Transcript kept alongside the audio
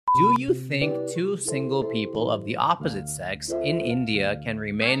Do you think two single people of the opposite sex in India can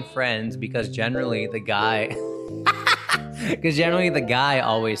remain friends because generally the guy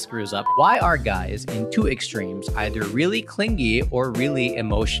always screws up? Why are guys in two extremes either really clingy or really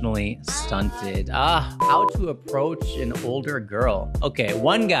emotionally stunted? How to approach an older girl. Okay,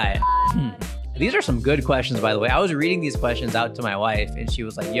 one guy. These are some good questions, by the way. I was reading these questions out to my wife, and she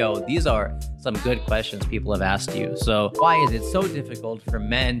was like, yo, these are some good questions people have asked you. So why is it so difficult for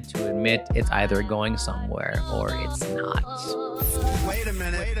men to admit it's either going somewhere or it's not? Wait a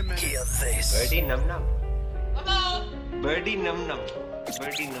minute. Hear this. Birdy num num. Birdy num num.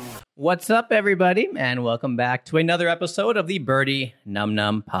 Birdy num num. What's up, everybody? And welcome back to another episode of the Birdy Num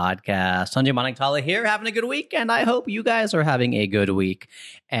Num podcast. Sanjay Manaktala here, having a good week, and I hope you guys are having a good week.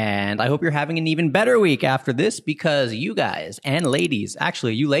 And I hope you're having an even better week after this, because you guys and ladies,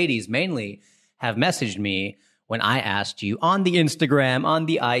 actually you ladies mainly, have messaged me when I asked you on the Instagram, on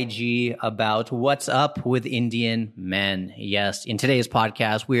the IG, about what's up with Indian men. Yes, in today's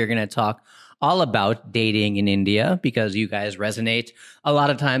podcast, we are going to talk all about dating in India, because you guys resonate a lot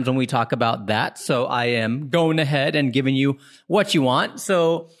of times when we talk about that. So I am going ahead and giving you what you want.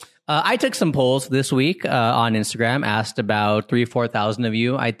 So I took some polls this week on Instagram, asked about 4,000 of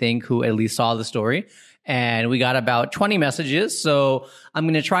you, I think, who at least saw the story. And we got about 20 messages. So I'm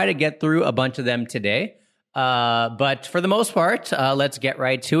going to try to get through a bunch of them today. But for the most part, let's get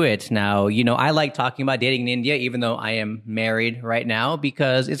right to it. Now, you know, I like talking about dating in India, even though I am married right now,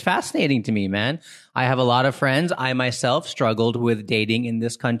 because it's fascinating to me, man. I have a lot of friends. I myself struggled with dating in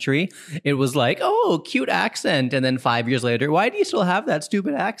this country. It was like, oh, cute accent. And then 5 years later, why do you still have that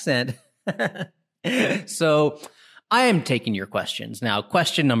stupid accent? So I am taking your questions. Now,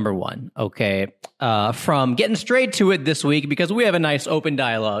 question number one, okay, from getting straight to it this week, because we have a nice open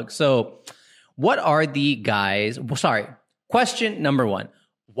dialogue. So what are the guys, question number one.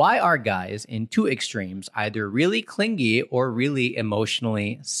 Why are guys in two extremes either really clingy or really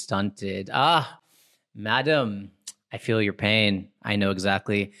emotionally stunted? Madam, I feel your pain. I know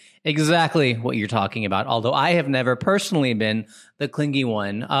exactly what you're talking about. Although I have never personally been the clingy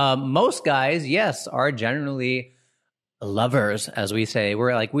one. Most guys, yes, are generally lovers, as we say.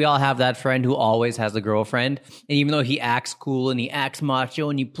 We all have that friend who always has a girlfriend, and even though he acts cool and he acts macho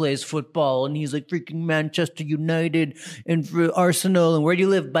and he plays football and he's like freaking Manchester United and Arsenal and where do you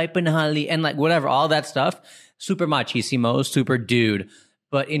live, Baipanhali, and like whatever, all that stuff, super machisimo, super dude.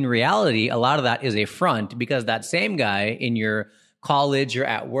 But in reality, a lot of that is a front, because that same guy in your college or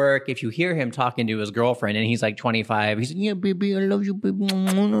at work, if you hear him talking to his girlfriend and he's like 25, he's like, yeah, baby, I love you,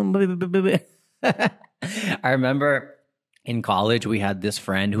 baby. I remember in college, we had this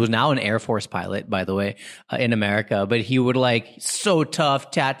friend who was now an Air Force pilot, by the way, in America. But he would so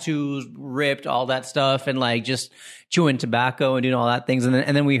tough, tattoos, ripped, all that stuff, and just chewing tobacco and doing all that things. And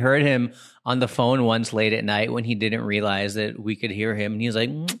then we heard him on the phone once late at night when he didn't realize that we could hear him. And he was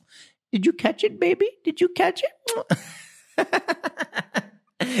like, "Did you catch it, baby? Did you catch it?"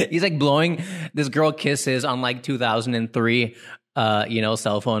 He's blowing this girl kisses on 2003,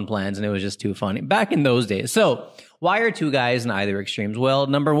 cell phone plans. And it was just too funny back in those days. So why are two guys in either extremes? Well,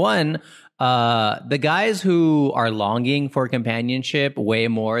 number one, the guys who are longing for companionship way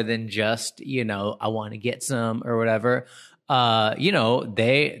more than just, I want to get some or whatever,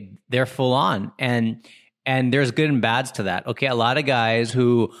 they're full on. And there's good and bads to that. Okay, a lot of guys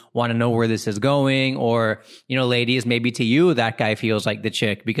who want to know where this is going, or, ladies, maybe to you, that guy feels like the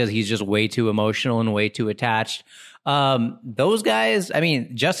chick because he's just way too emotional and way too attached. Those guys,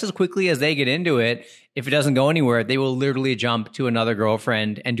 just as quickly as they get into it, if it doesn't go anywhere, they will literally jump to another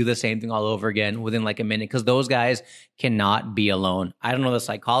girlfriend and do the same thing all over again within a minute, because those guys cannot be alone. I don't know the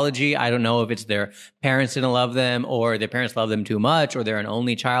psychology. I don't know if it's their parents didn't love them, or their parents love them too much, or they're an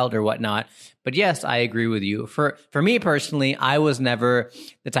only child or whatnot. But yes, I agree with you. For me personally, I was never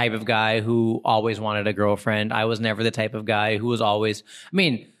the type of guy who always wanted a girlfriend. I was never the type of guy who was always,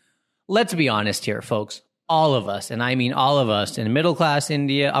 let's be honest here, folks. All of us, and I mean all of us, in middle class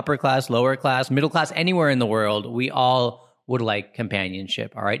India, upper class, lower class, middle class, anywhere in the world, we all would like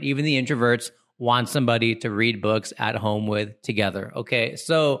companionship, all right? Even the introverts want somebody to read books at home with together, okay?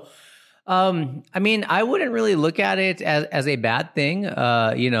 So, I wouldn't really look at it as a bad thing,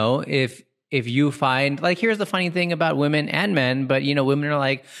 if you find, here's the funny thing about women and men, but, women are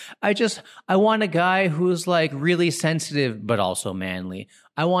like, I want a guy who's really sensitive, but also manly.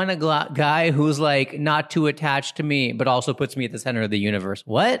 I want a guy who's not too attached to me, but also puts me at the center of the universe.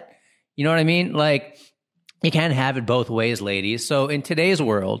 What? You know what I mean? You can't have it both ways, ladies. So in today's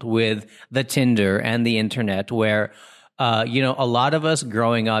world with the Tinder and the internet, where, a lot of us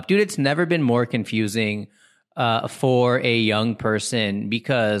growing up, dude, it's never been more confusing for a young person,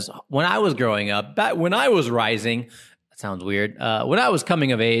 because when I was growing up, when I was rising, that sounds weird. When I was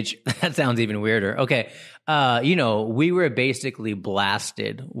coming of age, that sounds even weirder. Okay. We were basically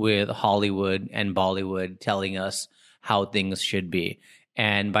blasted with Hollywood and Bollywood telling us how things should be.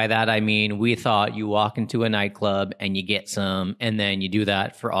 And by that, I mean, we thought you walk into a nightclub and you get some, and then you do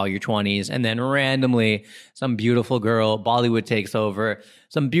that for all your 20s. And then randomly, some beautiful girl, Bollywood takes over,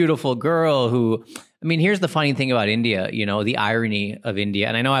 some beautiful girl who, I mean, here's the funny thing about India, the irony of India.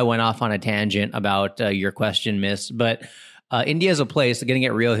 And I know I went off on a tangent about your question, miss, but India is a place, going to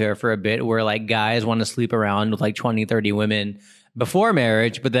get real here for a bit, where like guys want to sleep around with like 20, 30 women before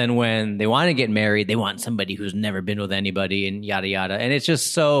marriage, but then when they want to get married, they want somebody who's never been with anybody and yada, yada. And it's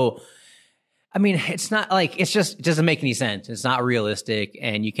just so, I mean, it's not like, it doesn't make any sense. It's not realistic,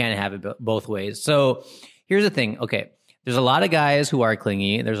 and you can't have it both ways. So here's the thing. Okay. There's a lot of guys who are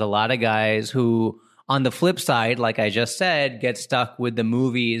clingy. There's a lot of guys who, on the flip side, like I just said, get stuck with the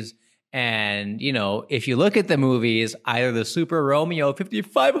movies. And, if you look at the movies, either the Super Romeo,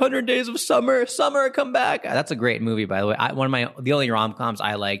 5,500 Days of Summer, Come Back. That's a great movie, by the way. The only rom-coms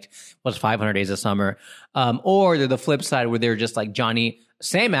I liked was 500 Days of Summer. Or they're the flip side, where they're just like Johnny,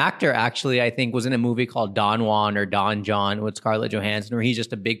 same actor, actually, I think, was in a movie called Don Juan or Don John with Scarlett Johansson, where he's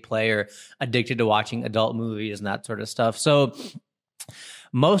just a big player addicted to watching adult movies and that sort of stuff. So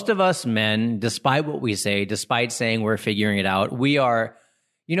most of us men, despite what we say, despite saying we're figuring it out, we are...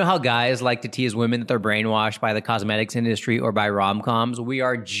 You know how guys like to tease women that they're brainwashed by the cosmetics industry or by rom-coms? We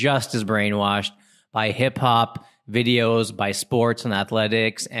are just as brainwashed by hip-hop videos, by sports and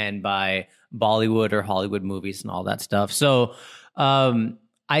athletics, and by Bollywood or Hollywood movies and all that stuff. So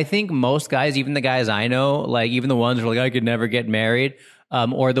I think most guys, even the guys I know, like even the ones who are like, I could never get married,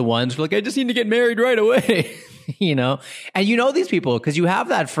 or the ones who are like, I just need to get married right away, And these people because you have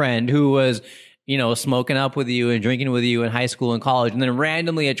that friend who was... smoking up with you and drinking with you in high school and college. And then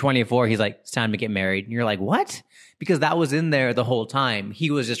randomly at 24, he's like, it's time to get married. And you're like, what? Because that was in there the whole time.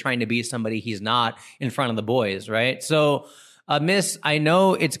 He was just trying to be somebody he's not in front of the boys, right? So, miss, I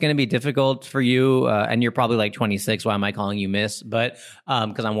know it's going to be difficult for you. And you're probably like 26. Why am I calling you miss? But,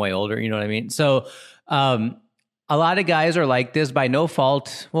 because I'm way older, you know what I mean? So, a lot of guys are like this by no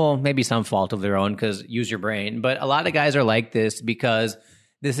fault. Well, maybe some fault of their own, because use your brain. But a lot of guys are like this because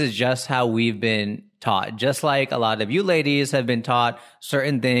this is just how we've been taught. Just like a lot of you ladies have been taught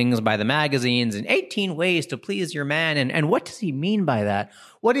certain things by the magazines and 18 ways to please your man. And what does he mean by that?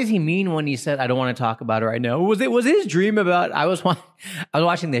 What does he mean when he said, I don't want to talk about it right now? Was his dream about, I was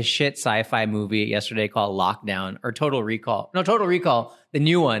watching this shit sci-fi movie yesterday called Lockdown or Total Recall. No, Total Recall, the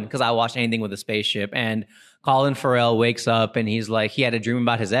new one, because I watched anything with a spaceship. And Colin Farrell wakes up and he's like, he had a dream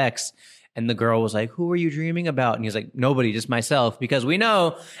about his ex. And the girl was like, who are you dreaming about? And he's like, nobody, just myself. Because we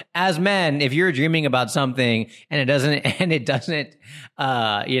know as men, if you're dreaming about something and it doesn't,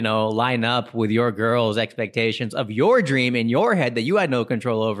 line up with your girl's expectations of your dream in your head that you had no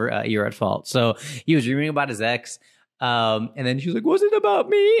control over, you're at fault. So he was dreaming about his ex. And then she was like, was it about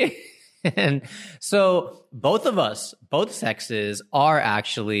me? And so both of us, both sexes are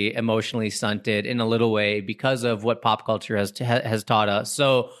actually emotionally stunted in a little way because of what pop culture has taught us.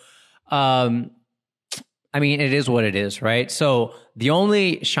 So, it is what it is, right? So the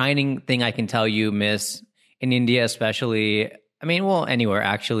only shining thing I can tell you, miss, in India especially, anywhere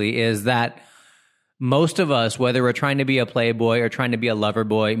actually, is that most of us, whether we're trying to be a playboy or trying to be a lover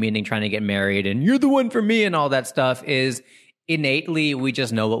boy, meaning trying to get married and you're the one for me and all that stuff, is innately we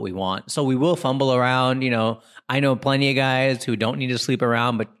just know what we want. So we will fumble around, I know plenty of guys who don't need to sleep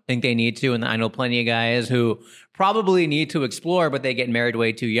around but think they need to, and I know plenty of guys who probably need to explore but they get married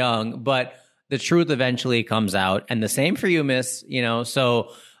way too young. But the truth eventually comes out, and the same for you, miss.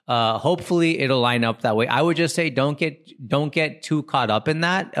 So hopefully it'll line up that way. I would just say don't get too caught up in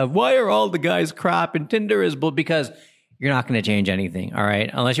that of why are all the guys crap and Tinder is bull, because you're not going to change anything, all right?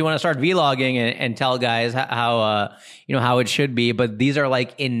 Unless you want to start vlogging and tell guys how it should be. But these are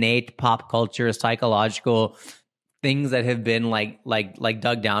like innate pop culture, psychological things that have been like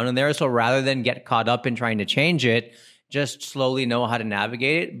dug down in there. So rather than get caught up in trying to change it, just slowly know how to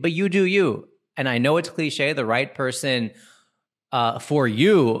navigate it. But you do you. And I know it's cliche. The right person for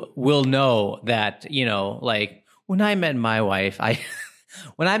you will know that, when I met my wife,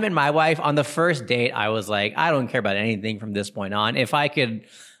 when I met my wife on the first date, I was like, I don't care about anything from this point on. If I could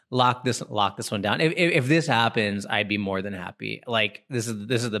lock this one down, if this happens, I'd be more than happy. Like this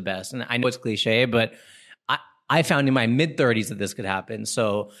is the best. And I know it's cliche, but I found in my mid-30s that this could happen.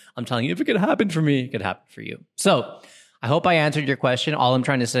 So I'm telling you, if it could happen for me, it could happen for you. So I hope I answered your question. All I'm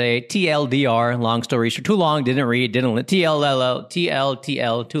trying to say, TLDR, long story short, too long, didn't read, didn't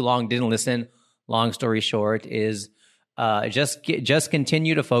TLTL, too long, didn't listen. long story short, is just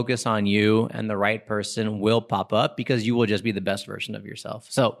continue to focus on you, and the right person will pop up because you will just be the best version of yourself.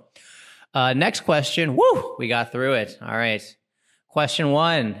 So next question. Woo, we got through it. All right. Question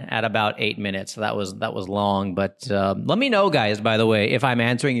 1 at about 8 minutes. So that was long, but let me know, guys, by the way, if I'm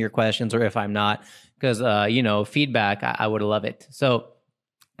answering your questions or if I'm not, because, feedback, I would love it. So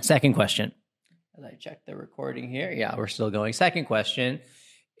second question, as I check the recording here. Yeah, we're still going. Second question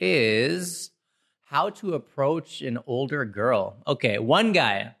is how to approach an older girl. Okay, one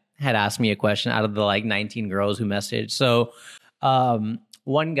guy had asked me a question out of the 19 girls who messaged. So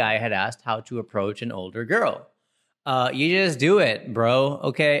one guy had asked how to approach an older girl. You just do it, bro.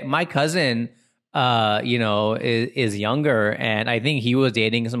 Okay. My cousin, is younger, and I think he was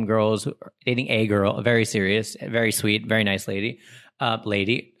dating a girl, a very serious, very sweet, very nice lady.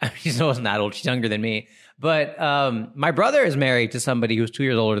 She wasn't that old. She's younger than me. But my brother is married to somebody who's 2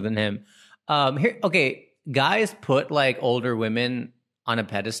 years older than him. Guys put older women on a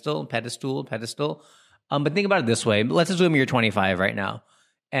pedestal. But think about it this way. Let's assume you're 25 right now.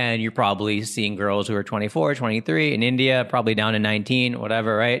 And you're probably seeing girls who are 24, 23 in India, probably down to 19,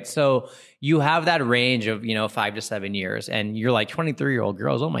 whatever, right? So you have that range of, 5 to 7 years. And you're 23-year-old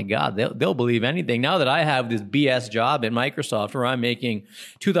girls, oh my God, they'll believe anything. Now that I have this BS job at Microsoft where I'm making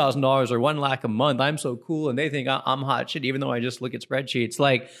 $2,000 or $1 lakh a month, I'm so cool. And they think I'm hot shit, even though I just look at spreadsheets.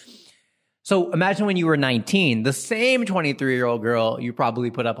 So imagine when you were 19, the same 23-year-old girl you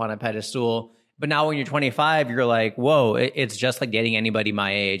probably put up on a pedestal. But now when you're 25, you're like, whoa, it's just like dating anybody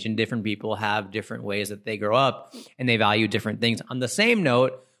my age. And different people have different ways that they grow up and they value different things. On the same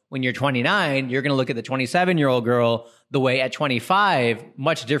note, when you're 29, you're going to look at the 27-year-old girl the way at 25,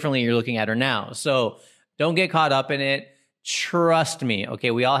 much differently you're looking at her now. So don't get caught up in it. Trust me. Okay,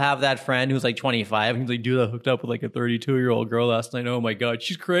 we all have that friend who's 25. He's like, dude, I hooked up with a 32-year-old girl last night. Oh my God,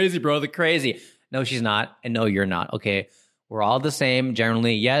 she's crazy, bro. They're crazy. No, she's not. And no, you're not. Okay. We're all the same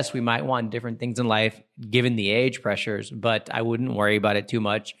generally. Yes, we might want different things in life given the age pressures, but I wouldn't worry about it too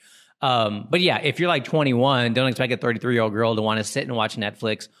much. But yeah, if you're 21, don't expect a 33-year-old girl to want to sit and watch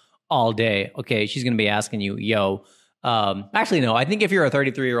Netflix all day. Okay, she's going to be asking you, actually, no, I think if you're a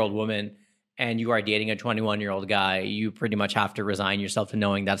 33-year-old woman and you are dating a 21-year-old guy, you pretty much have to resign yourself to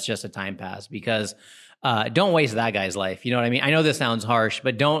knowing that's just a time pass because don't waste that guy's life. You know what I mean? I know this sounds harsh,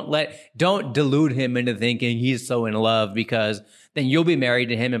 but don't delude him into thinking he's so in love, because then you'll be married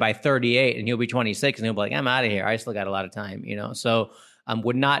to him and by 38 and he'll be 26 and he'll be like, I'm out of here. I still got a lot of time, So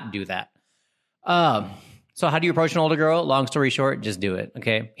would not do that. So how do you approach an older girl? Long story short, just do it.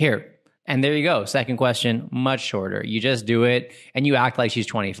 Okay. Here. And there you go. Second question, much shorter. You just do it and you act like she's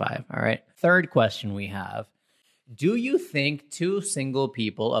 25. All right. Third question we have. Do you think two single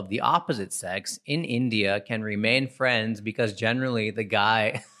people of the opposite sex in India can remain friends because generally the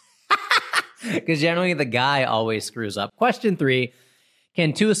guy always screws up? Question 3,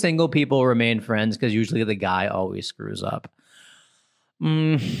 can two single people remain friends because usually the guy always screws up?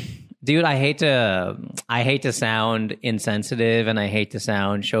 Dude, I hate to sound insensitive and I hate to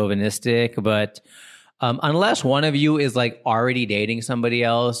sound chauvinistic, but unless one of you is already dating somebody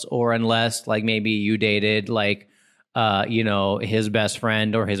else, or unless maybe you dated his best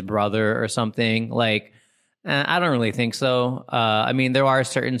friend or his brother or something, I don't really think so. I mean, there are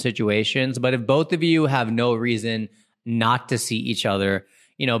certain situations, but if both of you have no reason not to see each other,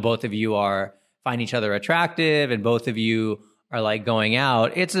 both of you find each other attractive and both of you are going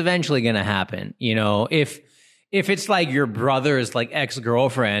out, it's eventually going to happen. If it's your brother's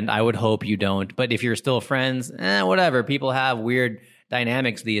ex-girlfriend, I would hope you don't. But if you're still friends, whatever. People have weird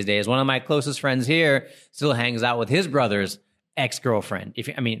dynamics these days. One of my closest friends here still hangs out with his brother's ex-girlfriend.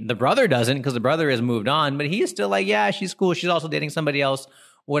 The brother doesn't, because the brother has moved on, but he's still yeah, she's cool. She's also dating somebody else,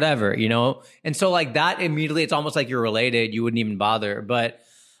 whatever, And so that immediately, it's almost like you're related. You wouldn't even bother. But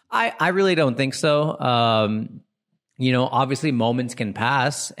I really don't think so. Obviously moments can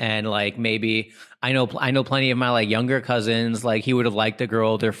pass and maybe I know plenty of my younger cousins, he would have liked a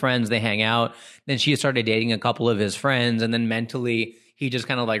girl, they're friends, they hang out. Then she started dating a couple of his friends and then mentally he just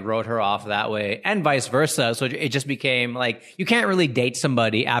kind of wrote her off that way and vice versa. So it just became you can't really date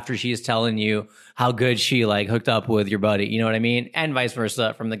somebody after she's telling you how good she hooked up with your buddy. You know what I mean? And vice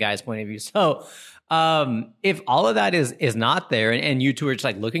versa from the guy's point of view. So if all of that is not there and you two are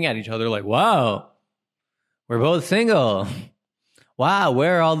just looking at each other wow, we're both single. Wow,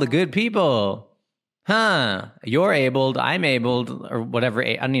 where are all the good people? Huh, you're abled, I'm abled, or whatever.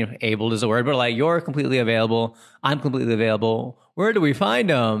 I don't know if abled is a word, but you're completely available, I'm completely available. Where do we find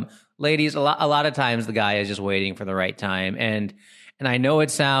them? Ladies, a lot of times the guy is just waiting for the right time. And I know it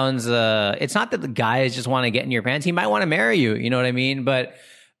sounds, it's not that the guys just want to get in your pants. He might want to marry you, you know what I mean? But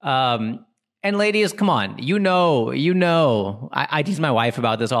And ladies, come on, I tease my wife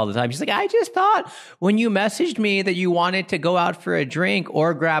about this all the time. She's like, I just thought when you messaged me that you wanted to go out for a drink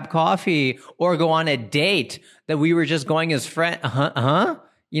or grab coffee or go on a date that we were just going as friends.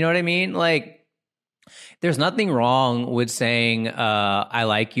 You know what I mean? Like, there's nothing wrong with saying, I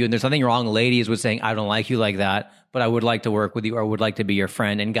like you. And there's nothing wrong, ladies, with saying, I don't like you like that, but I would like to work with you or would like to be your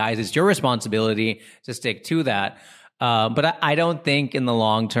friend. And guys, it's your responsibility to stick to that. But I don't think in the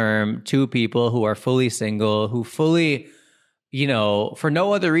long term, two people who are fully single, who fully, for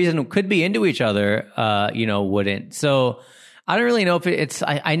no other reason could be into each other, wouldn't. So I don't really know if it's,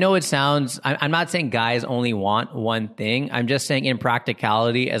 I know it sounds, I'm not saying guys only want one thing. I'm just saying in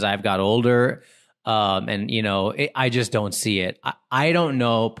practicality, as I've got older, I just don't see it. I don't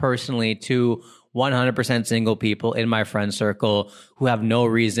know personally two 100% single people in my friend circle who have no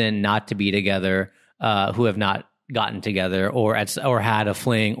reason not to be together, who have not gotten together or had a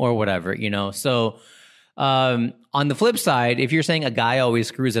fling or whatever, So on the flip side, if you're saying a guy always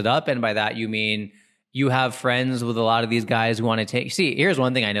screws it up, and by that you mean you have friends with a lot of these guys who want to take... See, here's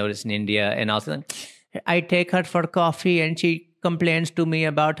one thing I noticed in India, and I'll say, like, I take her for coffee and she complains to me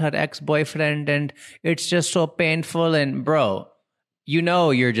about her ex-boyfriend and it's just so painful. And bro,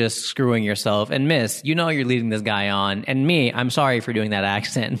 you're just screwing yourself. And miss, you're leading this guy on. And me, I'm sorry for doing that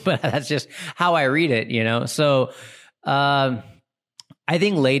accent, but that's just how I read it, So I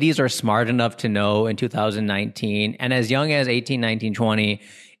think ladies are smart enough to know in 2019 and as young as 18, 19, 20,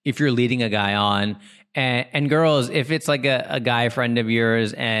 if you're leading a guy on. And girls, if it's like a guy friend of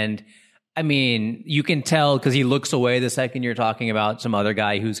yours and I mean, you can tell because he looks away the second you're talking about some other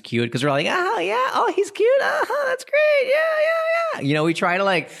guy who's cute because we're like, oh, yeah, oh, he's cute. That's great. Yeah. We try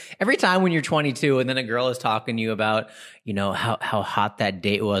to every time when you're 22 and then a girl is talking to you about, how hot that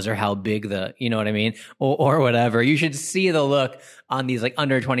date was or how big you know what I mean? Or whatever. You should see the look on these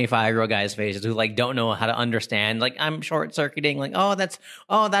under 25-year-old guys' faces who don't know how to understand. I'm short circuiting. Oh, that's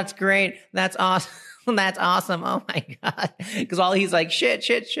great. That's awesome. That's awesome. Oh my God. Because all he's like, shit.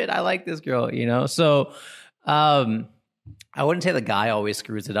 I like this girl, So I wouldn't say the guy always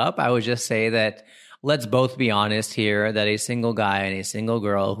screws it up. I would just say that let's both be honest here that a single guy and a single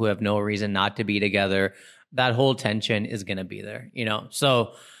girl who have no reason not to be together, that whole tension is going to be there,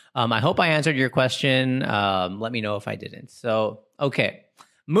 So I hope I answered your question. Let me know if I didn't. So, okay.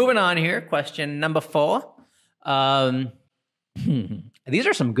 Moving on here. Question number 4. These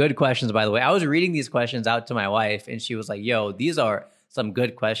are some good questions, by the way. I was reading these questions out to my wife, and she was like, yo, these are some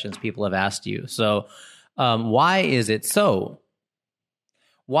good questions people have asked you. So why is it so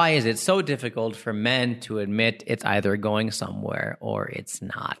difficult for men to admit it's either going somewhere or it's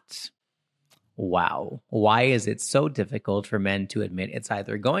not? Wow. Why is it so difficult for men to admit it's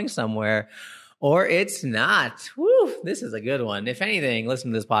either going somewhere or it's not? Woo, this is a good one. If anything,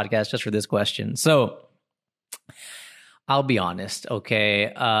 listen to this podcast just for this question. So I'll be honest,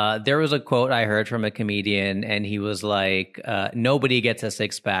 okay? There was a quote I heard from a comedian, and he was like, nobody gets a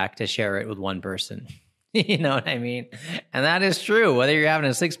six-pack to share it with one person. You know what I mean? And that is true. Whether you're having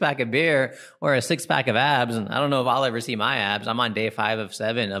a six-pack of beer or a six-pack of abs, and I don't know if I'll ever see my abs. I'm on day 5 of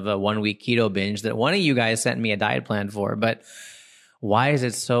 7 of a 1-week keto binge that one of you guys sent me a diet plan for. But why is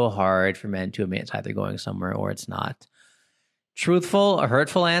it so hard for men to admit it's either going somewhere or it's not? Truthful or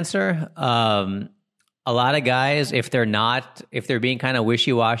hurtful answer? A lot of guys, if they're being kind of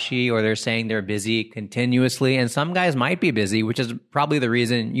wishy-washy or they're saying they're busy continuously, and some guys might be busy, which is probably the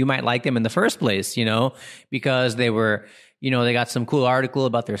reason you might like them in the first place, because they were, they got some cool article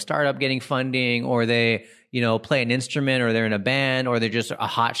about their startup getting funding, or they, play an instrument, or they're in a band, or they're just a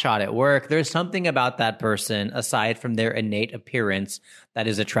hot shot at work. There's something about that person, aside from their innate appearance, that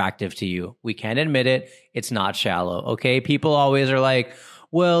is attractive to you. We can't admit it. It's not shallow, okay? People always are like,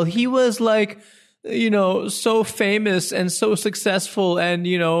 well, he was so famous and so successful and,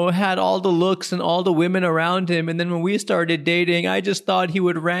 had all the looks and all the women around him. And then when we started dating, I just thought he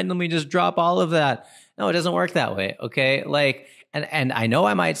would randomly just drop all of that. No, it doesn't work that way. Okay. And I know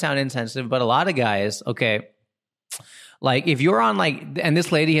I might sound insensitive, but a lot of guys, okay, if you're on and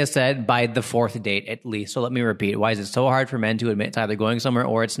this lady has said by the 4th date at least. So let me repeat. Why is it so hard for men to admit it's either going somewhere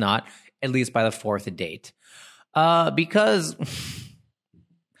or it's not, at least by the 4th date? Because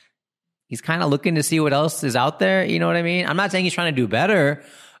he's kind of looking to see what else is out there. You know what I mean? I'm not saying he's trying to do better.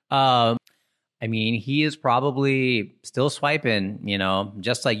 He is probably still swiping,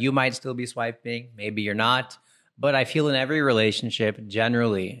 just like you might still be swiping. Maybe you're not. But I feel in every relationship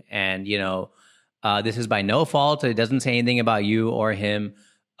generally, and, this is by no fault. It doesn't say anything about you or him.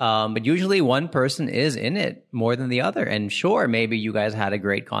 But usually one person is in it more than the other. And sure, maybe you guys had a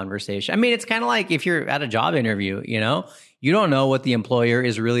great conversation. It's kind of like if you're at a job interview, You don't know what the employer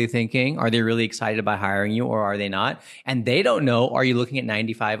is really thinking. Are they really excited about hiring you or are they not? And they don't know, are you looking at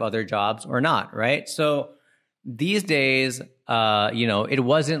 95 other jobs or not, right? So these days, it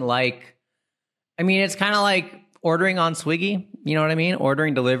wasn't like, it's kind of like ordering on Swiggy, you know what I mean?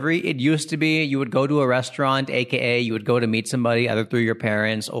 Ordering delivery. It used to be you would go to a restaurant, AKA you would go to meet somebody either through your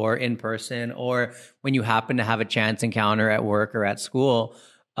parents or in person or when you happen to have a chance encounter at work or at school.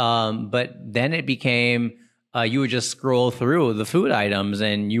 But then it became, you would just scroll through the food items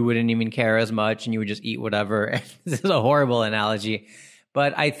and you wouldn't even care as much and you would just eat whatever. This is a horrible analogy.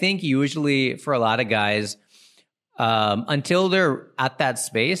 But I think usually for a lot of guys, until they're at that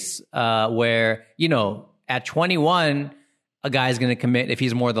space where, at 21, a guy's going to commit if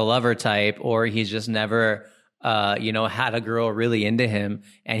he's more the lover type or he's just never, had a girl really into him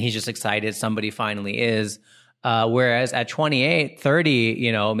and he's just excited somebody finally is. Whereas at 28,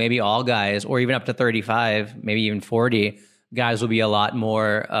 30, maybe all guys or even up to 35, maybe even 40, guys will be a lot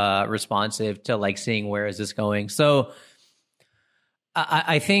more responsive to like seeing where is this going. So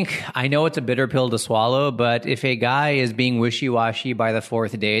I think I know it's a bitter pill to swallow, but if a guy is being wishy-washy by the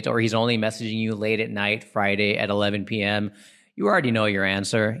fourth date or he's only messaging you late at night, Friday at 11 p.m., you already know your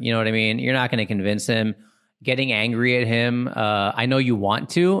answer. You know what I mean? You're not going to convince him. Getting angry at him, I know you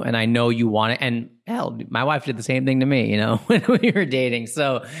want to, and I know you want it. And hell, my wife did the same thing to me, when we were dating.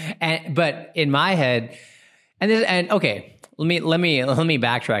 So, but in my head, okay, let me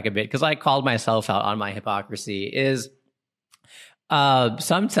backtrack a bit because I called myself out on my hypocrisy.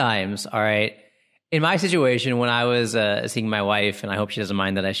 Sometimes, all right, in my situation when I was seeing my wife, and I hope she doesn't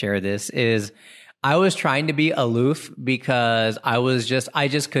mind that I share this, is I was trying to be aloof because I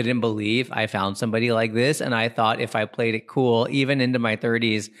just couldn't believe I found somebody like this. And I thought if I played it cool, even into my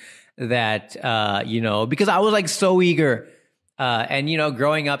 30s, that, because I was like so eager. And,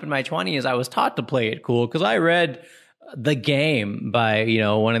 growing up in my 20s, I was taught to play it cool because I read The Game by,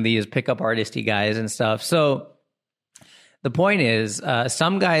 one of these pickup artisty guys and stuff. So the point is,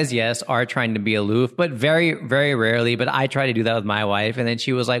 some guys, yes, are trying to be aloof, but very, very rarely. But I try to do that with my wife. And then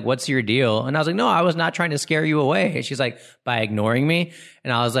she was like, what's your deal? And I was like, no, I was not trying to scare you away. And she's like, by ignoring me.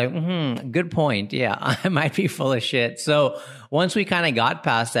 And I was like, good point. Yeah, I might be full of shit. So once we kind of got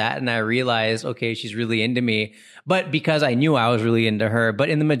past that and I realized, okay, she's really into me, but because I knew I was really into her. But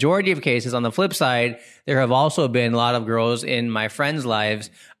in the majority of cases, on the flip side, there have also been a lot of girls in my friends'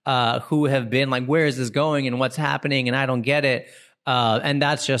 lives who have been like, where is this going and what's happening? And I don't get it. And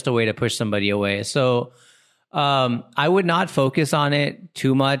that's just a way to push somebody away. So I would not focus on it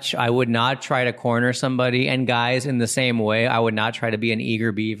too much. I would not try to corner somebody. And guys, in the same way, I would not try to be an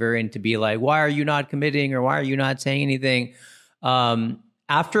eager beaver and to be like, why are you not committing or why are you not saying anything?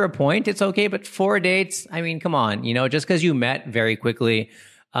 After a point, it's okay. But 4 dates, come on, just because you met very quickly,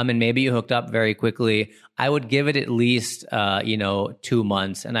 and maybe you hooked up very quickly, I would give it at least, 2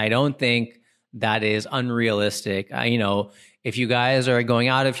 months. And I don't think that is unrealistic. If you guys are going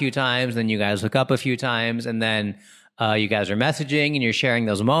out a few times, then you guys hook up a few times, and then you guys are messaging and you're sharing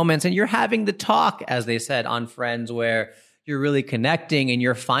those moments and you're having the talk, as they said, on Friends, where you're really connecting and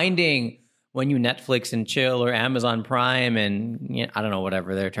you're finding when you Netflix and chill or Amazon Prime and I don't know,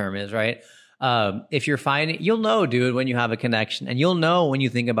 whatever their term is, right? If you're finding, you'll know, dude, when you have a connection, and you'll know when you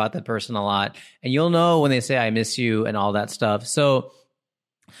think about that person a lot, and you'll know when they say, I miss you and all that stuff. So,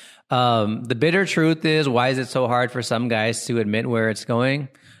 the bitter truth is, why is it so hard for some guys to admit where it's going?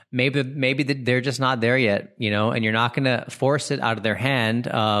 Maybe they're just not there yet, and you're not going to force it out of their hand,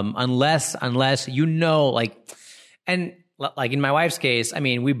 unless, like in my wife's case,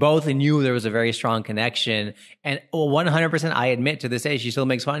 we both knew there was a very strong connection, and 100% I admit to this day, she still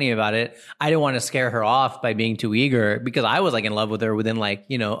makes fun of me about it. I didn't want to scare her off by being too eager because I was like in love with her within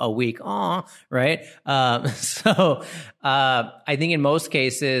a week. Aw, right? So I think in most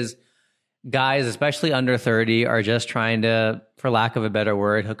cases, guys, especially under 30, are just trying to, for lack of a better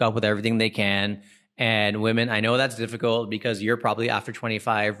word, hook up with everything they can. And women, I know that's difficult because you're probably after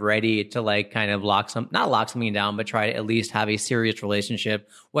 25 ready to kind of not lock something down, but try to at least have a serious relationship,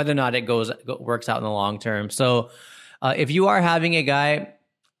 whether or not it works out in the long term. So if you are having a guy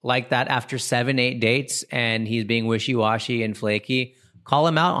like that after 7-8 dates and he's being wishy-washy and flaky, call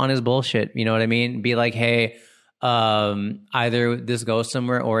him out on his bullshit. You know what I mean? Be like, hey, either this goes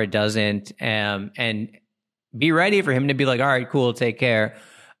somewhere or it doesn't. And be ready for him to be like, all right, cool, take care.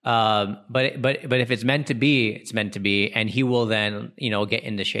 But if it's meant to be, it's meant to be, and he will then, get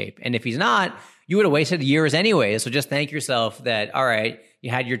into shape. And if he's not, you would have wasted years anyway. So just thank yourself that, all right, you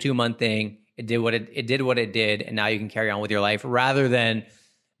had your 2-month thing. It did what it did. And now you can carry on with your life rather than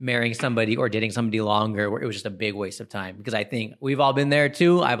marrying somebody or dating somebody longer where it was just a big waste of time. Because I think we've all been there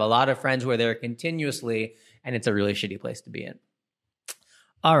too. I have a lot of friends where they're continuously and it's a really shitty place to be in.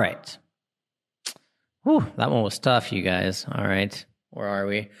 All right. Whew, that one was tough, you guys. All right. Where are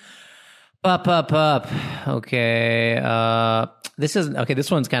we? Up. Okay.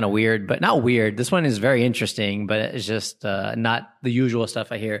 This one's kind of weird, but not weird. This one is very interesting, but it's just not the usual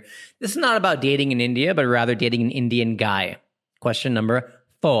stuff I hear. This is not about dating in India, but rather dating an Indian guy. Question number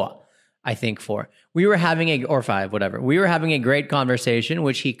 4, I think 4. We were having or 5, whatever. We were having a great conversation,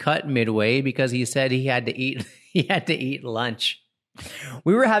 which he cut midway because he said he had to eat. He had to eat lunch.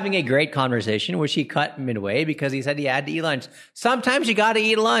 We were having a great conversation, which he cut midway because he said he had to eat lunch. Sometimes you got to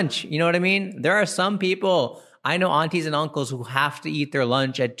eat lunch. You know what I mean? There are some people, I know aunties and uncles who have to eat their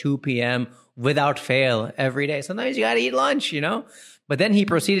lunch at 2 p.m. without fail every day. Sometimes you got to eat lunch, you know? But then he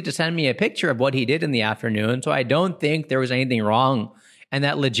proceeded to send me a picture of what he did in the afternoon. So I don't think there was anything wrong and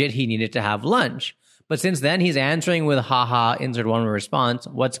that legit he needed to have lunch. But since then, he's answering with haha, insert one response.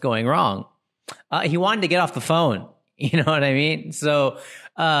 What's going wrong? He wanted to get off the phone. You know what I mean? So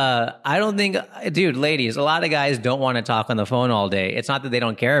I don't think, dude, ladies, a lot of guys don't want to talk on the phone all day. It's not that they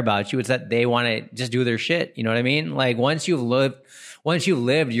don't care about you. It's that they want to just do their shit. You know what I mean? Like once you've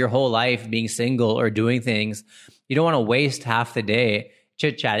lived your whole life being single or doing things, you don't want to waste half the day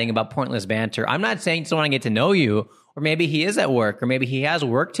chit-chatting about pointless banter. I'm not saying just want to get to know you, or maybe he is at work, or maybe he has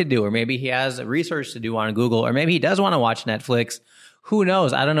work to do, or maybe he has research to do on Google, or maybe he does want to watch Netflix. Who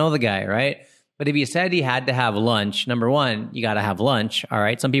knows? I don't know the guy, right? But if he said he had to have lunch, number one, you got to have lunch. All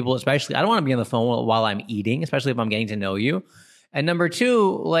right. Some people, especially, I don't want to be on the phone while I'm eating, especially if I'm getting to know you. And number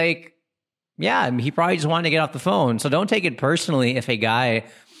two, like, yeah, he probably just wanted to get off the phone. So don't take it personally if a guy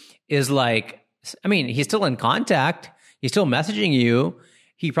is like, I mean, he's still in contact. He's still messaging you.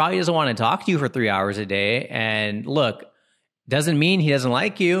 He probably doesn't want to talk to you for 3 hours a day. And look, doesn't mean he doesn't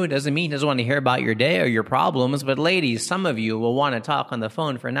like you. It doesn't mean he doesn't want to hear about your day or your problems. But ladies, some of you will want to talk on the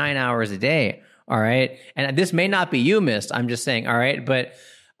phone for 9 hours a day. All right. And this may not be you, miss. I'm just saying. All right. But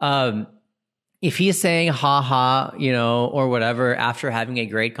if he's saying ha ha, you know, or whatever after having a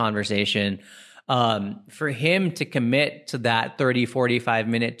great conversation, for him to commit to that 30, 45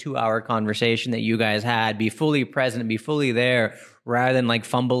 minute, 2 hour conversation that you guys had, be fully present, be fully there, rather than like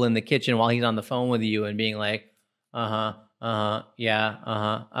fumble in the kitchen while he's on the phone with you and being like, yeah,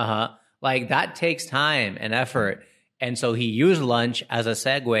 like that takes time and effort. And so he used lunch as a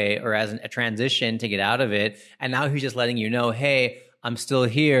segue or as a transition to get out of it. And now he's just letting you know, hey, I'm still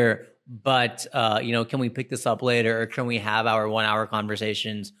here, but, you know, can we pick this up later? Or can we have our 1 hour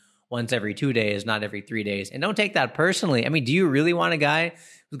conversations once every 2 days, not every 3 days? And don't take that personally. I mean, do you really want a guy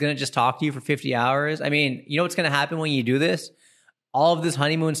who's going to just talk to you for 50 hours? I mean, you know what's going to happen when you do this? All of this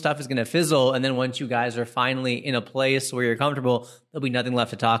honeymoon stuff is going to fizzle. And then once you guys are finally in a place where you're comfortable, there'll be nothing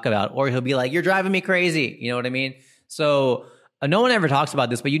left to talk about. Or he'll be like, you're driving me crazy. You know what I mean? So no one ever talks about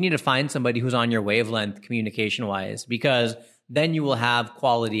this, but you need to find somebody who's on your wavelength communication-wise, because then you will have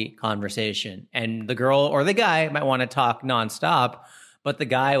quality conversation. And the girl or the guy might want to talk nonstop, but the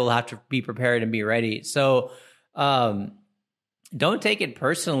guy will have to be prepared and be ready. So don't take it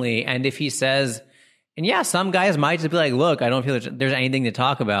personally. And if he says, and yeah, some guys might just be like, look, I don't feel there's anything to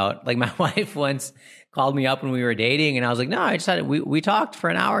talk about. Like my wife once called me up when we were dating, and I was like, no, I just had, we talked for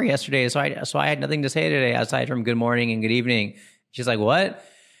an hour yesterday, so I had nothing to say today aside from good morning and good evening. She's like, what?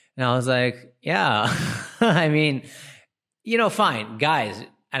 And I was like, yeah. I mean, you know, fine, guys.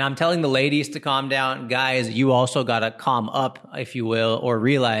 And I'm telling the ladies to calm down. Guys, you also got to calm up, if you will, or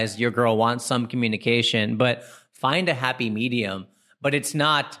realize your girl wants some communication, but find a happy medium. But it's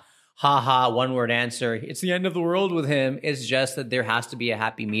not, haha, one word answer. It's the end of the world with him. It's just that there has to be a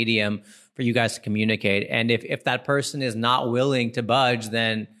happy medium for you guys to communicate. And if that person is not willing to budge,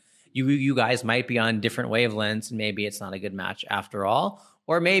 then you guys might be on different wavelengths, and maybe it's not a good match after all.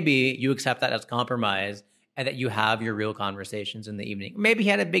 Or maybe you accept that as compromise and that you have your real conversations in the evening. Maybe he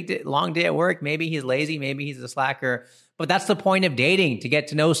had a long day at work. Maybe he's lazy. Maybe he's a slacker. But that's the point of dating, to get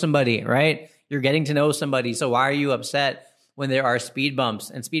to know somebody, right? You're getting to know somebody. So why are you upset when there are speed bumps?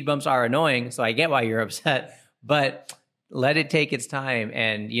 And speed bumps are annoying, so I get why you're upset. But let it take its time,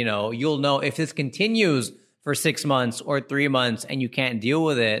 and you know, you'll know if this continues for 6 months or 3 months and you can't deal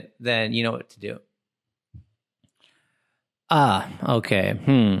with it, then you know what to do.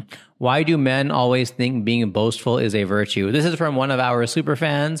 Okay. Why do men always think being boastful is a virtue? This is from one of our super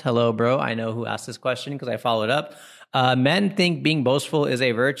fans. Hello, bro. I know who asked this question because I followed up. Men think being boastful is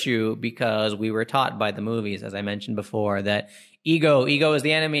a virtue because we were taught by the movies, as I mentioned before, that ego is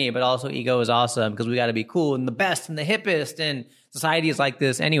the enemy, but also ego is awesome because we got to be cool and the best and the hippest, and society is like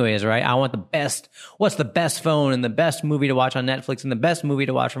this anyways, right? I want the best. What's the best phone and the best movie to watch on Netflix and the best movie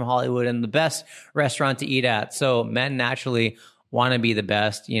to watch from Hollywood and the best restaurant to eat at? So men naturally want to be the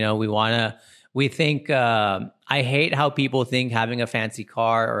best. You know, we want We think, I hate how people think having a fancy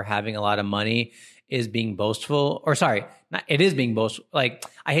car or having a lot of money is being boastful, or sorry, it is being boastful. Like,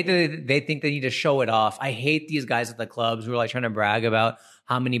 I hate that they think they need to show it off. I hate these guys at the clubs who are like trying to brag about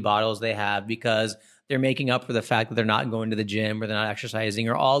how many bottles they have because they're making up for the fact that they're not going to the gym or they're not exercising,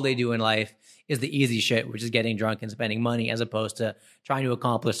 or all they do in life is the easy shit, which is getting drunk and spending money, as opposed to trying to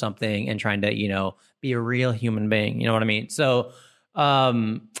accomplish something and trying to, be a real human being. You know what I mean? So,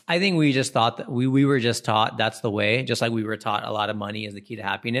 I think we just thought that we were just taught that's the way, just like we were taught a lot of money is the key to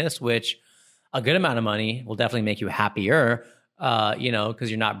happiness, which a good amount of money will definitely make you happier, because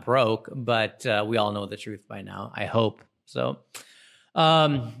you're not broke, but we all know the truth by now, I hope. So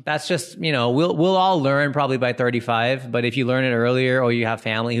that's just, we'll all learn probably by 35, but if you learn it earlier or you have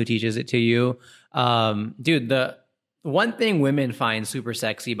family who teaches it to you, dude, the one thing women find super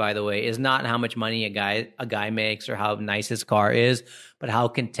sexy, by the way, is not how much money a guy makes or how nice his car is, but how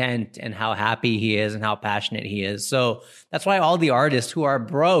content and how happy he is and how passionate he is. So that's why all the artists who are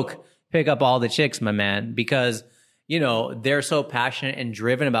broke pick up all the chicks, my man, because, they're so passionate and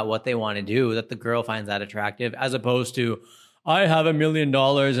driven about what they want to do that the girl finds that attractive, as opposed to, I have $1 million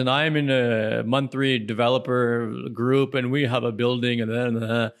and I'm in a monthly developer group and we have a building and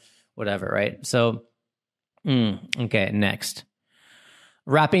then whatever, right? So, okay, next.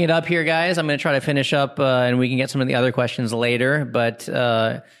 Wrapping it up here, guys. I'm going to try to finish up and we can get some of the other questions later, but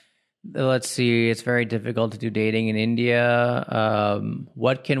let's see. It's very difficult to do dating in India.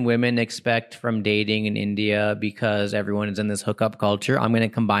 What can women expect from dating in India because everyone is in this hookup culture? I'm going to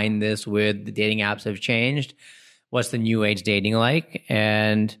combine this with the dating apps have changed. What's the new age dating like?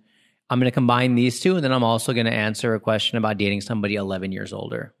 And I'm going to combine these two, and then I'm also going to answer a question about dating somebody 11 years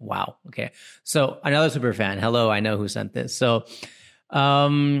older. Wow. Okay. So another super fan. Hello, I know who sent this. So,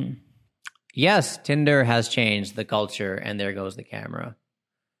 yes, Tinder has changed the culture, and there goes the camera.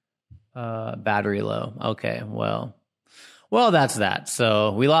 Battery low. Okay, well, that's that.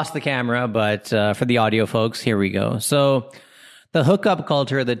 So we lost the camera, but for the audio folks, here we go. So the hookup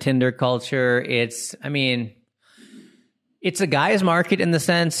culture, the Tinder culture, it's a guy's market in the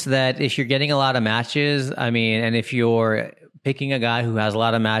sense that if you're getting a lot of matches, and if you're picking a guy who has a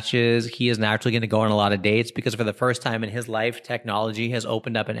lot of matches, he is naturally going to go on a lot of dates because for the first time in his life, technology has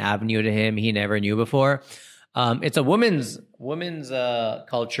opened up an avenue to him he never knew before. It's a woman's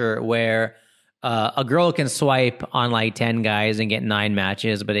culture where a girl can swipe on like 10 guys and get 9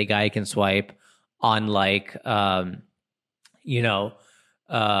 matches, but a guy can swipe on like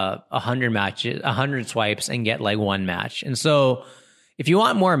 100 matches, 100 swipes and get like 1 match. And so if you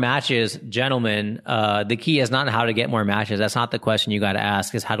want more matches, gentlemen, the key is not how to get more matches. That's not the question you got to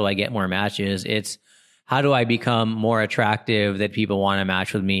ask, is how do I get more matches? It's how do I become more attractive that people want to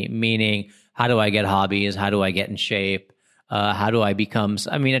match with me? Meaning, how do I get hobbies? How do I get in shape? How do I become,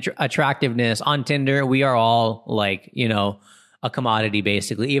 attractiveness on Tinder, we are all like, a commodity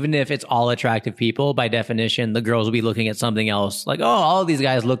basically. Even if it's all attractive people, by definition, the girls will be looking at something else. Like, oh, all of these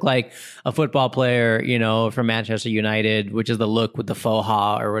guys look like a football player, from Manchester United, which is the look with the faux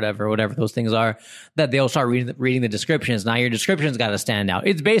ha or whatever those things are, that they'll start reading the descriptions. Now your description's got to stand out.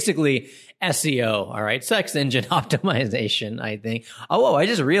 It's basically SEO, all right? Search engine optimization, I think. Oh, I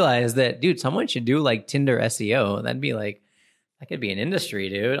just realized that, dude, someone should do like Tinder SEO. That'd be like, that could be an industry,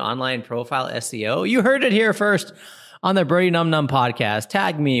 dude. Online profile SEO. You heard it here first on the Birdy Num Num podcast.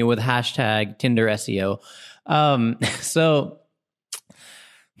 Tag me with hashtag Tinder SEO.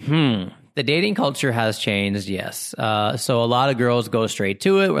 The dating culture has changed, yes. So a lot of girls go straight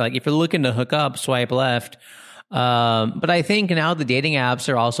to it. We're like, if you're looking to hook up, swipe left. But I think now the dating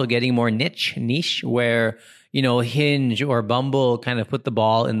apps are also getting more niche, where, Hinge or Bumble kind of put the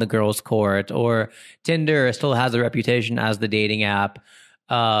ball in the girls' court, or Tinder still has a reputation as the dating app.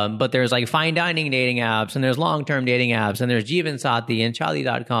 But there's like fine dining dating apps, and there's long-term dating apps, and there's Jeevansati and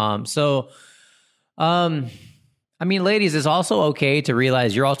Charlie.com. So, ladies, it's also okay to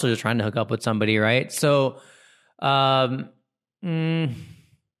realize you're also just trying to hook up with somebody, right? So, we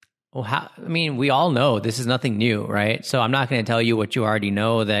all know this is nothing new, right? So I'm not going to tell you what you already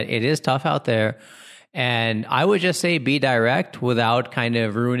know, that it is tough out there. And I would just say be direct without kind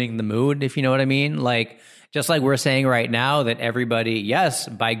of ruining the mood, if you know what I mean. Like, just like we're saying right now that everybody, yes,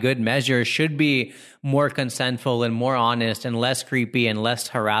 by good measure, should be more consentful and more honest and less creepy and less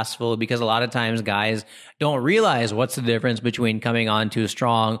harassful, because a lot of times guys don't realize what's the difference between coming on too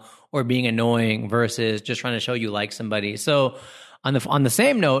strong or being annoying versus just trying to show you like somebody. So on the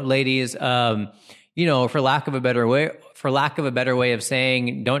same note, ladies, for lack of a better way of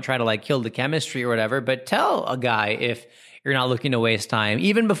saying, don't try to like kill the chemistry or whatever, but tell a guy if you're not looking to waste time,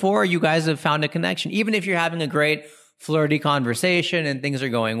 even before you guys have found a connection, even if you're having a great flirty conversation and things are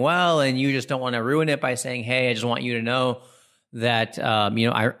going well, and you just don't want to ruin it by saying, hey, I just want you to know that,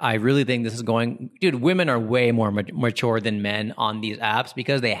 I really think this is going, dude, women are way more mature than men on these apps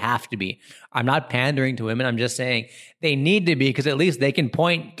because they have to be. I'm not pandering to women. I'm just saying they need to be, because at least they can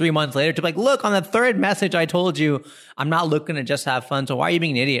point 3 months later to like, look, on the third message, I told you I'm not looking to just have fun. So why are you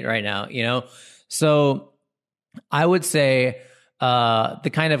being an idiot right now? So I would say,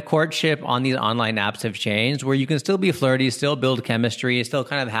 the kind of courtship on these online apps have changed, where you can still be flirty, still build chemistry, still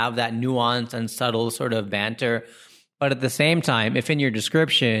kind of have that nuance and subtle sort of banter. But at the same time, if in your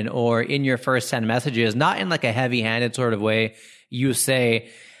description or in your first 10 messages, not in like a heavy-handed sort of way, you say,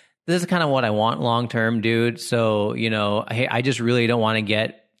 this is kind of what I want long-term, dude. So, hey, I just really don't want to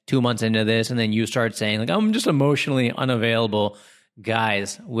get 2 months into this. And then you start saying like, I'm just emotionally unavailable.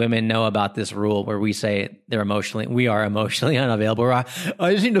 Guys, women know about this rule where we say we are emotionally unavailable.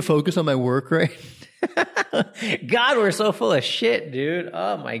 I just need to focus on my work, right? God, we're so full of shit, dude.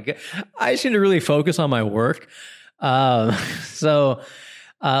 Oh my God. I just need to really focus on my work.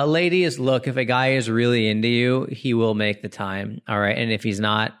 Ladies, look, if a guy is really into you, he will make the time. All right. And if he's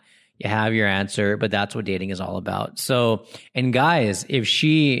not, you have your answer, but that's what dating is all about. So, and guys, if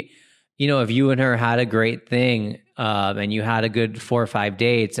you and her had a great thing, and you had a good 4 or 5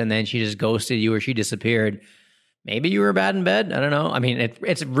 dates and then she just ghosted you or she disappeared, maybe you were bad in bed. I don't know. I mean,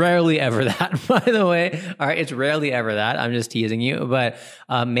 it's rarely ever that, by the way. All right. It's rarely ever that. I'm just teasing you. But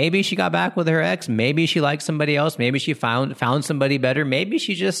maybe she got back with her ex. Maybe she liked somebody else. Maybe she found somebody better. Maybe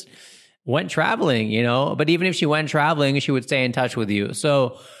she just went traveling, But even if she went traveling, she would stay in touch with you.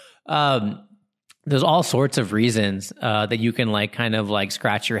 So there's all sorts of reasons that you can like kind of like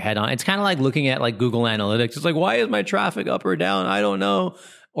scratch your head on. It's kind of like looking at like Google Analytics. It's like, why is my traffic up or down? I don't know.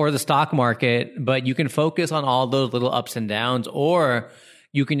 Or the stock market, but you can focus on all those little ups and downs, or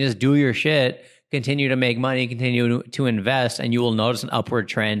you can just do your shit, continue to make money, continue to invest, and you will notice an upward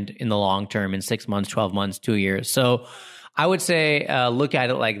trend in the long term in 6 months, 12 months, 2 years. So I would say look at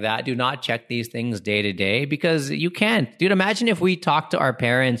it like that. Do not check these things day to day, because you can't. Dude, imagine if we talk to our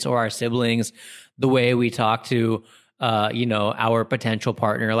parents or our siblings the way we talk to our potential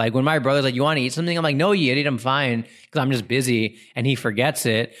partner. Like when my brother's like, you want to eat something? I'm like, no, you idiot, I'm fine, because I'm just busy, and he forgets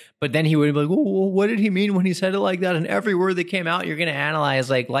it. But then he would be like, oh, what did he mean when he said it like that? And every word that came out, you're going to analyze.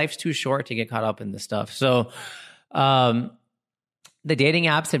 Like, life's too short to get caught up in this stuff. So the dating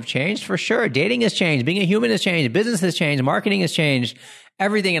apps have changed for sure. Dating has changed. Being a human has changed. Business has changed. Marketing has changed.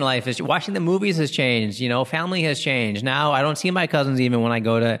 Everything in life is, watching the movies has changed. Family has changed. Now I don't see my cousins even when I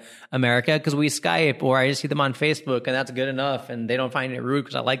go to America, because we Skype, or I just see them on Facebook, and that's good enough. And they don't find it rude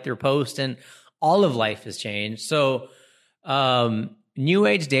because I like their post, and all of life has changed. So, new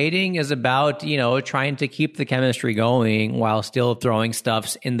age dating is about, trying to keep the chemistry going while still throwing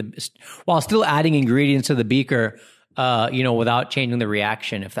while still adding ingredients to the beaker, without changing the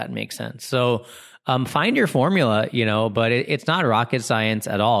reaction, if that makes sense. So, find your formula, but it's not rocket science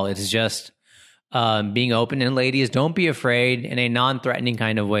at all. It's just being open. And ladies, don't be afraid in a non-threatening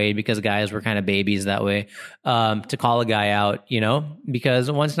kind of way, because guys were kind of babies that way, to call a guy out,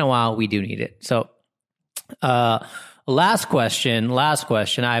 because once in a while we do need it. So last question.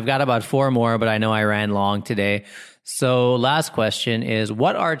 I've got about 4 more, but I know I ran long today. So last question is,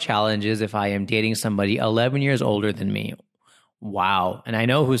 what are challenges if I am dating somebody 11 years older than me? Wow. And I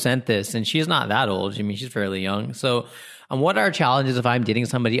know who sent this, and she's not that old. I mean, she's fairly young. So what are challenges if I'm dating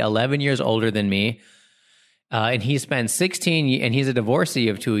somebody 11 years older than me, and he's a divorcee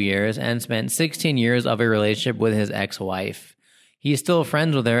of 2 years and spent 16 years of a relationship with his ex-wife. He's still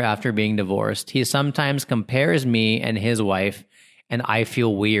friends with her after being divorced. He sometimes compares me and his wife, and I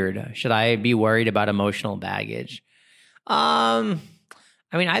feel weird. Should I be worried about emotional baggage? I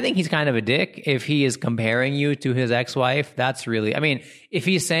think he's kind of a dick if he is comparing you to his ex-wife. That's really, if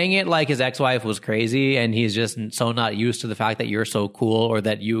he's saying it like his ex-wife was crazy and he's just so not used to the fact that you're so cool or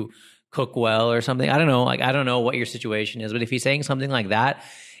that you cook well or something. I don't know. I don't know what your situation is, but if he's saying something like that,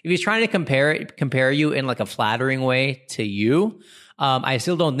 if he's trying to compare you in like a flattering way to you, I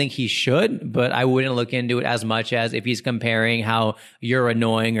still don't think he should, but I wouldn't look into it as much as if he's comparing how you're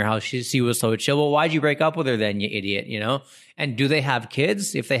annoying or how she was so chill. Well, why'd you break up with her then, you idiot, And do they have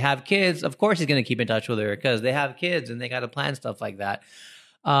kids? If they have kids, of course he's going to keep in touch with her because they have kids and they got to plan stuff like that.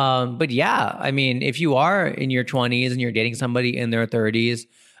 But yeah, if you are in your 20s and you're dating somebody in their 30s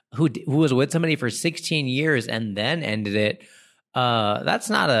who was with somebody for 16 years and then ended it, that's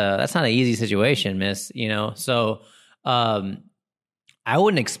not an easy situation, miss, So, I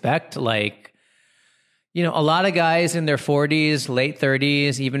wouldn't expect a lot of guys in their 40s, late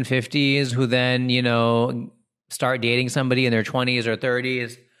 30s, even 50s who then, start dating somebody in their 20s or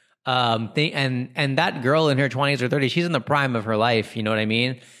 30s. And that girl in her 20s or 30s, she's in the prime of her life. You know what I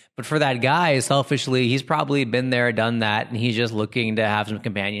mean? But for that guy, selfishly, he's probably been there, done that, and he's just looking to have some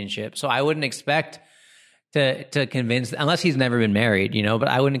companionship. So I wouldn't expect to convince, unless he's never been married, you know, but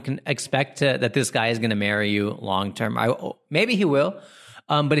I wouldn't expect that this guy is going to marry you long term. Maybe he will.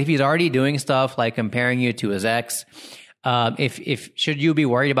 But if he's already doing stuff like comparing you to his ex, if should you be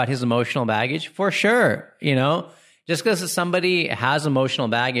worried about his emotional baggage? For sure. You know, just because somebody has emotional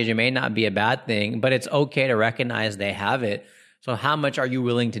baggage, it may not be a bad thing, but it's okay to recognize they have it. So how much are you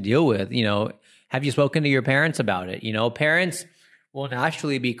willing to deal with? You know, have you spoken to your parents about it? You know, parents will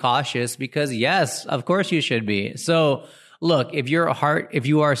naturally be cautious because yes, of course you should be. So look, if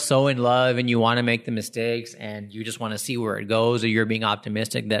you are so in love and you want to make the mistakes and you just want to see where it goes, or you're being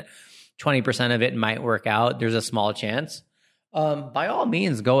optimistic that 20% of it might work out, there's a small chance. By all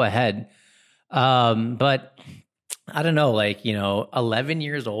means, go ahead. But I don't know, like, you know, 11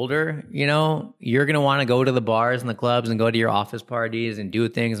 years older, you know, you're going to want to go to the bars and the clubs and go to your office parties and do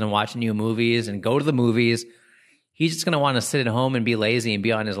things and watch new movies and go to the movies. He's just going to want to sit at home and be lazy and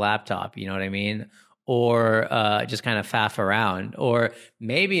be on his laptop. You know what I mean? Or just kind of faff around, or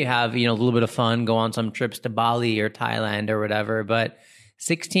maybe have, you know, a little bit of fun, go on some trips to Bali or Thailand or whatever. But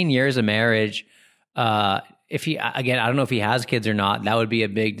 16 years of marriage, if he, again, I don't know if he has kids or not, that would be a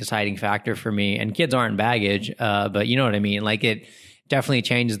big deciding factor for me. And kids aren't baggage, but you know what I mean? Like, it definitely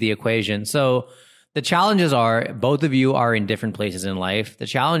changes the equation. So the challenges are, both of you are in different places in life. The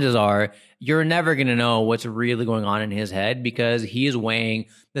challenges are, you're never going to know what's really going on in his head because he's weighing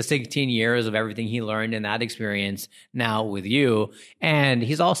the 16 years of everything he learned in that experience now with you. And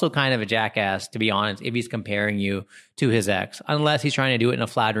he's also kind of a jackass, to be honest, if he's comparing you to his ex. Unless he's trying to do it in a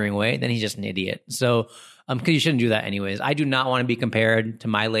flattering way, then he's just an idiot. So, because you shouldn't do that anyways. I do not want to be compared to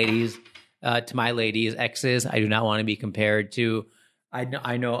my ladies' exes. I do not want to be compared to,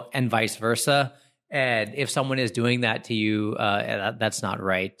 I know, and vice versa. And if someone is doing that to you, that's not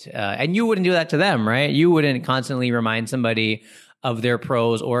right. And you wouldn't do that to them, right? You wouldn't constantly remind somebody of their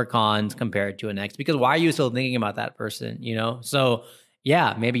pros or cons compared to an ex, because why are you still thinking about that person, you know? So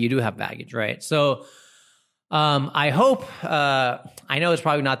yeah, maybe you do have baggage, right? So I hope, I know it's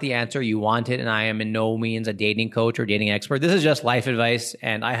probably not the answer you wanted, and I am in no means a dating coach or dating expert. This is just life advice.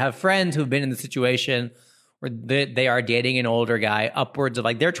 And I have friends who've been in the situation where they are dating an older guy, upwards of,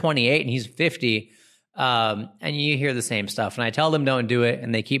 like, they're 28 and he's 50. And you hear the same stuff, and I tell them don't do it,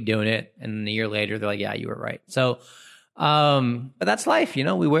 and they keep doing it, and a year later they're like, yeah, you were right. So but that's life, you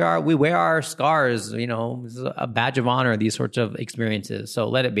know. We wear our scars, you know. This is a badge of honor, these sorts of experiences, so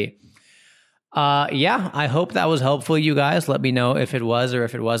let it be. Yeah, I hope that was helpful, you guys. Let me know if it was or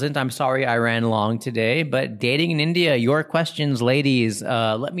if it wasn't. I'm sorry I ran long today, but dating in India, your questions, ladies.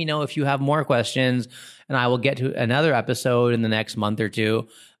 Let me know if you have more questions, and I will get to another episode in the next month or two.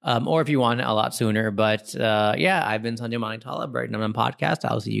 Or if you want it a lot sooner. But yeah, I've been Sanjay Manaktala, Birdy Num Num Podcast.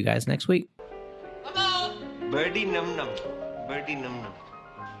 I'll see you guys next week. Birdy Num Num. Birdy Num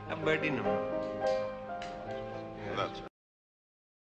Num. Birdy Num Num. That's right.